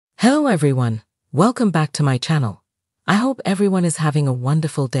Hello everyone, welcome back to my channel. I hope everyone is having a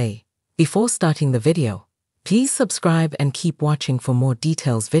wonderful day. Before starting the video, please subscribe and keep watching for more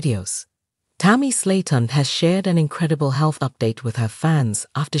details videos. Tammy Slaton has shared an incredible health update with her fans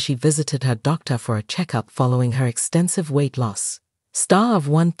after she visited her doctor for a checkup following her extensive weight loss. Star of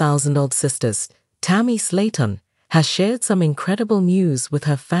 1000 Old Sisters, Tammy Slaton, has shared some incredible news with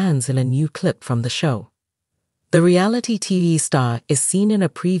her fans in a new clip from the show. The reality TV star is seen in a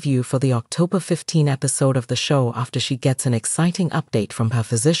preview for the October 15 episode of the show after she gets an exciting update from her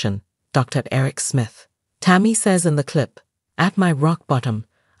physician, Dr. Eric Smith. Tammy says in the clip, "At my rock bottom,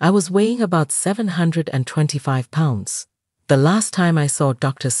 I was weighing about 725 pounds. The last time I saw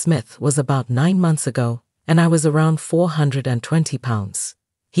Dr. Smith was about 9 months ago, and I was around 420 pounds.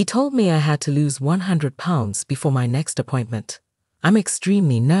 He told me I had to lose 100 pounds before my next appointment. I'm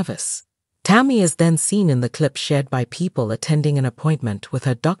extremely nervous." Tammy is then seen in the clip shared by people attending an appointment with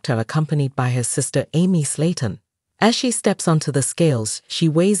her doctor accompanied by her sister Tammy Slaton. As she steps onto the scales, she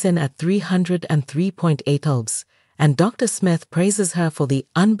weighs in at 303.8 lbs, and Dr. Smith praises her for the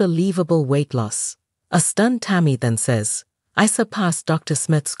unbelievable weight loss. A stunned Tammy then says, "I surpassed Dr.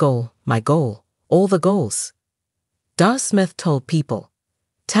 Smith's goal, my goal, all the goals." Dr. Smith told people,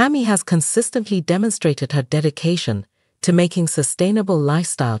 "Tammy has consistently demonstrated her dedication to making sustainable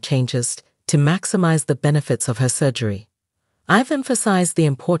lifestyle changes to maximize the benefits of her surgery. I've emphasized the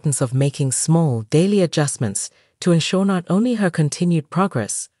importance of making small, daily adjustments to ensure not only her continued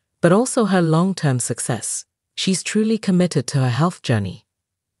progress, but also her long-term success. She's truly committed to her health journey."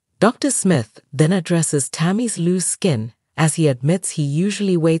 Dr. Smith then addresses Tammy's loose skin as he admits he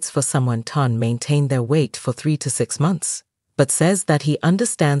usually waits for someone to maintain their weight for 3 to 6 months, but says that he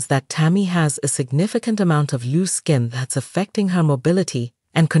understands that Tammy has a significant amount of loose skin that's affecting her mobility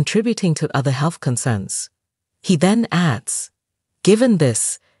and contributing to other health concerns. He then adds, "Given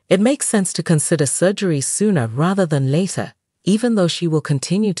this, it makes sense to consider surgery sooner rather than later, even though she will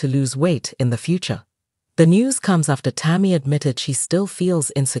continue to lose weight in the future." The news comes after Tammy admitted she still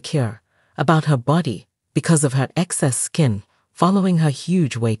feels insecure about her body because of her excess skin following her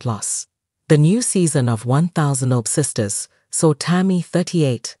huge weight loss. The new season of 1000 Old Sisters saw Tammy,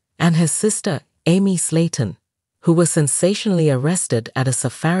 38, and her sister, Tammy Slaton, who was sensationally arrested at a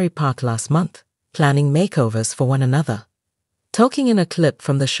safari park last month, planning makeovers for one another. Talking in a clip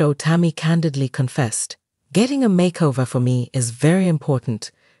from the show, Tammy candidly confessed, "Getting a makeover for me is very important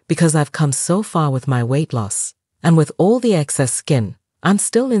because I've come so far with my weight loss, and with all the excess skin, I'm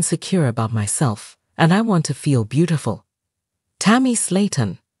still insecure about myself, and I want to feel beautiful." Tammy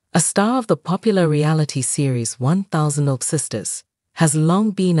Slaton, a star of the popular reality series 1000 Old Sisters, has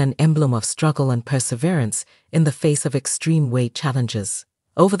long been an emblem of struggle and perseverance in the face of extreme weight challenges.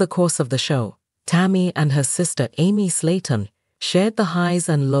 Over the course of the show, Tammy and her sister Tammy Slaton shared the highs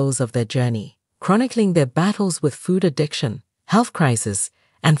and lows of their journey, chronicling their battles with food addiction, health crisis,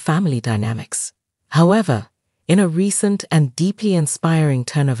 and family dynamics. However, in a recent and deeply inspiring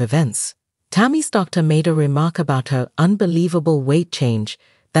turn of events, Tammy's doctor made a remark about her unbelievable weight change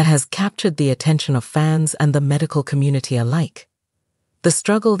that has captured the attention of fans and the medical community alike. The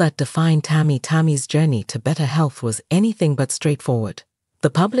struggle that defined Tammy's journey to better health was anything but straightforward. The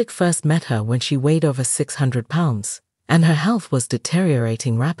public first met her when she weighed over 600 pounds, and her health was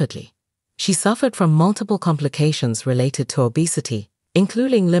deteriorating rapidly. She suffered from multiple complications related to obesity,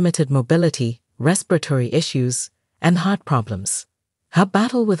 including limited mobility, respiratory issues, and heart problems. Her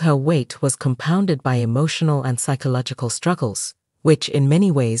battle with her weight was compounded by emotional and psychological struggles, which, in many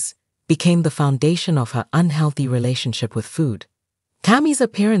ways, became the foundation of her unhealthy relationship with food. Tammy's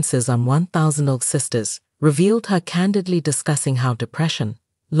appearances on 1000 Old Sisters revealed her candidly discussing how depression,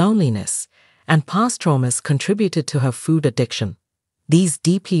 loneliness, and past traumas contributed to her food addiction. These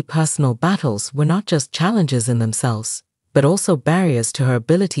deeply personal battles were not just challenges in themselves, but also barriers to her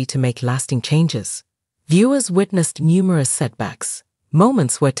ability to make lasting changes. Viewers witnessed numerous setbacks,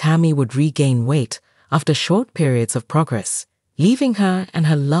 moments where Tammy would regain weight after short periods of progress, leaving her and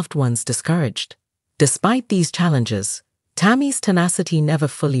her loved ones discouraged. Despite these challenges, Tammy's tenacity never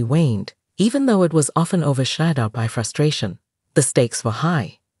fully waned, even though it was often overshadowed by frustration. The stakes were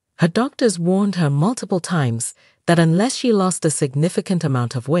high. Her doctors warned her multiple times that unless she lost a significant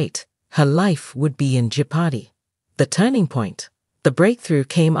amount of weight, her life would be in jeopardy. The turning point, the breakthrough,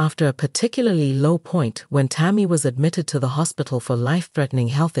 came after a particularly low point when Tammy was admitted to the hospital for life-threatening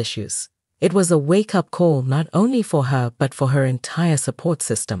health issues. It was a wake-up call not only for her but for her entire support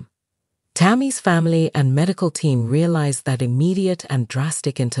system. Tammy's family and medical team realized that immediate and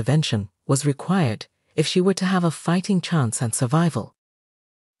drastic intervention was required if she were to have a fighting chance at survival.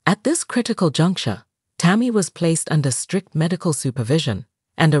 At this critical juncture, Tammy was placed under strict medical supervision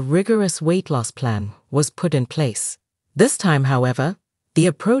and a rigorous weight loss plan was put in place. This time, however, the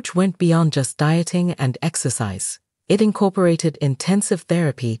approach went beyond just dieting and exercise. It incorporated intensive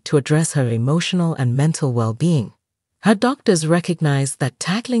therapy to address her emotional and mental well-being. Her doctors recognized that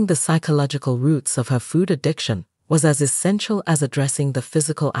tackling the psychological roots of her food addiction was as essential as addressing the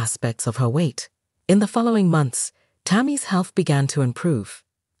physical aspects of her weight. In the following months, Tammy's health began to improve.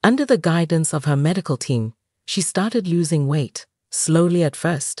 Under the guidance of her medical team, she started losing weight, slowly at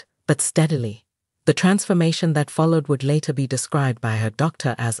first, but steadily. The transformation that followed would later be described by her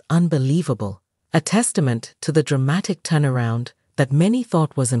doctor as unbelievable, a testament to the dramatic turnaround that many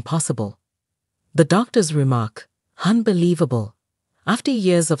thought was impossible. The doctor's remark, "Unbelievable." After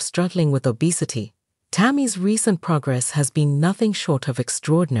years of struggling with obesity, Tammy's recent progress has been nothing short of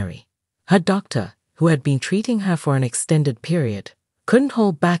extraordinary. Her doctor, who had been treating her for an extended period, couldn't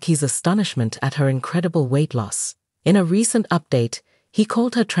hold back his astonishment at her incredible weight loss. In a recent update, he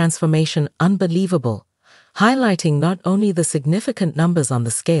called her transformation unbelievable, highlighting not only the significant numbers on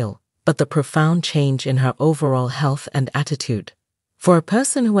the scale, but the profound change in her overall health and attitude. For a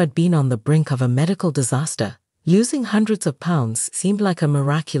person who had been on the brink of a medical disaster, losing hundreds of pounds seemed like a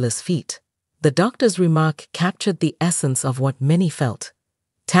miraculous feat. The doctor's remark captured the essence of what many felt.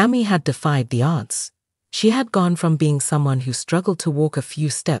 Tammy had defied the odds. She had gone from being someone who struggled to walk a few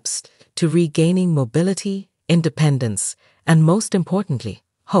steps to regaining mobility, independence, and most importantly,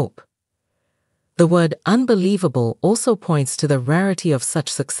 hope. The word unbelievable also points to the rarity of such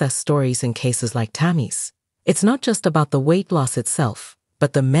success stories in cases like Tammy's. It's not just about the weight loss itself,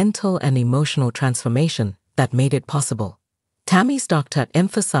 but the mental and emotional transformation that made it possible. Tammy's doctor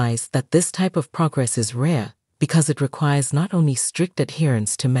emphasized that this type of progress is rare because it requires not only strict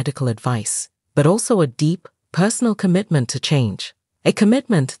adherence to medical advice, but also a deep, personal commitment to change. A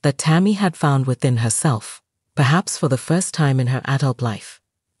commitment that Tammy had found within herself, perhaps for the first time in her adult life.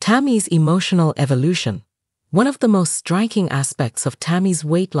 Tammy's emotional evolution. One of the most striking aspects of Tammy's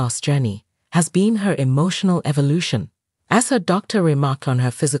weight loss journey has been her emotional evolution. As her doctor remarked on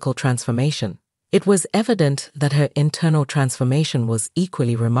her physical transformation, it was evident that her internal transformation was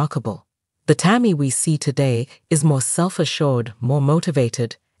equally remarkable. The Tammy we see today is more self-assured, more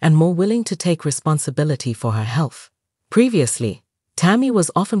motivated, and more willing to take responsibility for her health. Previously, Tammy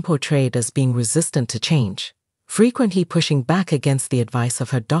was often portrayed as being resistant to change, frequently pushing back against the advice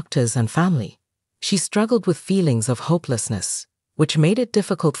of her doctors and family. She struggled with feelings of hopelessness, which made it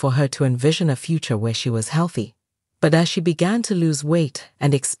difficult for her to envision a future where she was healthy. But as she began to lose weight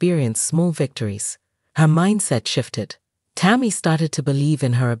and experience small victories, her mindset shifted. Tammy started to believe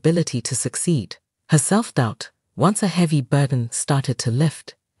in her ability to succeed. Her self-doubt, once a heavy burden, started to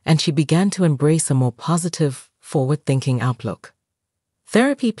lift, and she began to embrace a more positive, forward-thinking outlook.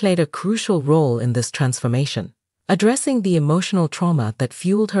 Therapy played a crucial role in this transformation. Addressing the emotional trauma that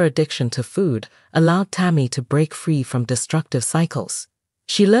fueled her addiction to food allowed Tammy to break free from destructive cycles.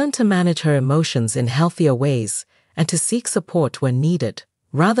 She learned to manage her emotions in healthier ways and to seek support when needed,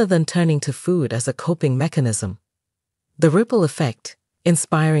 rather than turning to food as a coping mechanism. The ripple effect,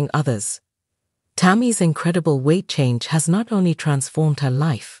 inspiring others. Tammy's incredible weight change has not only transformed her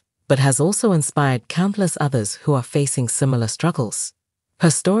life, but has also inspired countless others who are facing similar struggles.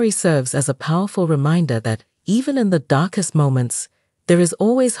 Her story serves as a powerful reminder that, even in the darkest moments, there is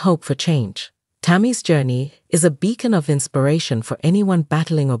always hope for change. Tammy's journey is a beacon of inspiration for anyone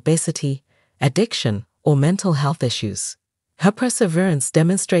battling obesity, addiction, or mental health issues. Her perseverance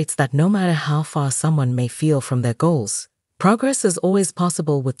demonstrates that no matter how far someone may feel from their goals, progress is always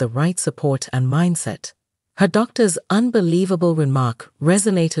possible with the right support and mindset. Her doctor's unbelievable remark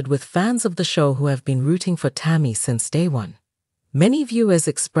resonated with fans of the show who have been rooting for Tammy since day one. Many viewers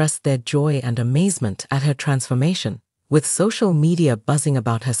expressed their joy and amazement at her transformation, with social media buzzing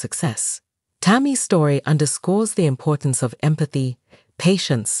about her success. Tammy's story underscores the importance of empathy,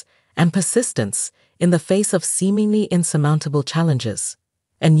 patience, and persistence in the face of seemingly insurmountable challenges.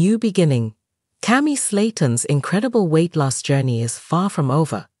 A new beginning. Tammy Slaton's incredible weight loss journey is far from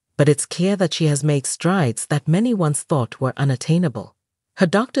over, but it's clear that she has made strides that many once thought were unattainable. Her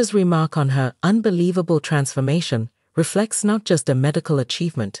doctor's remark on her unbelievable transformation reflects not just a medical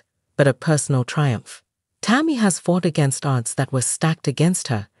achievement, but a personal triumph. Tammy has fought against odds that were stacked against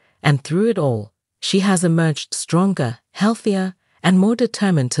her, and through it all, she has emerged stronger, healthier, and more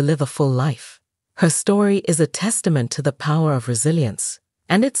determined to live a full life. Her story is a testament to the power of resilience,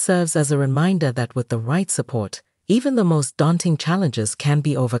 and it serves as a reminder that with the right support, even the most daunting challenges can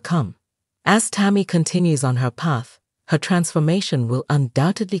be overcome. As Tammy continues on her path, her transformation will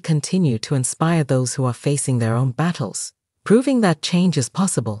undoubtedly continue to inspire those who are facing their own battles, proving that change is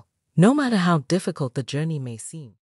possible, no matter how difficult the journey may seem.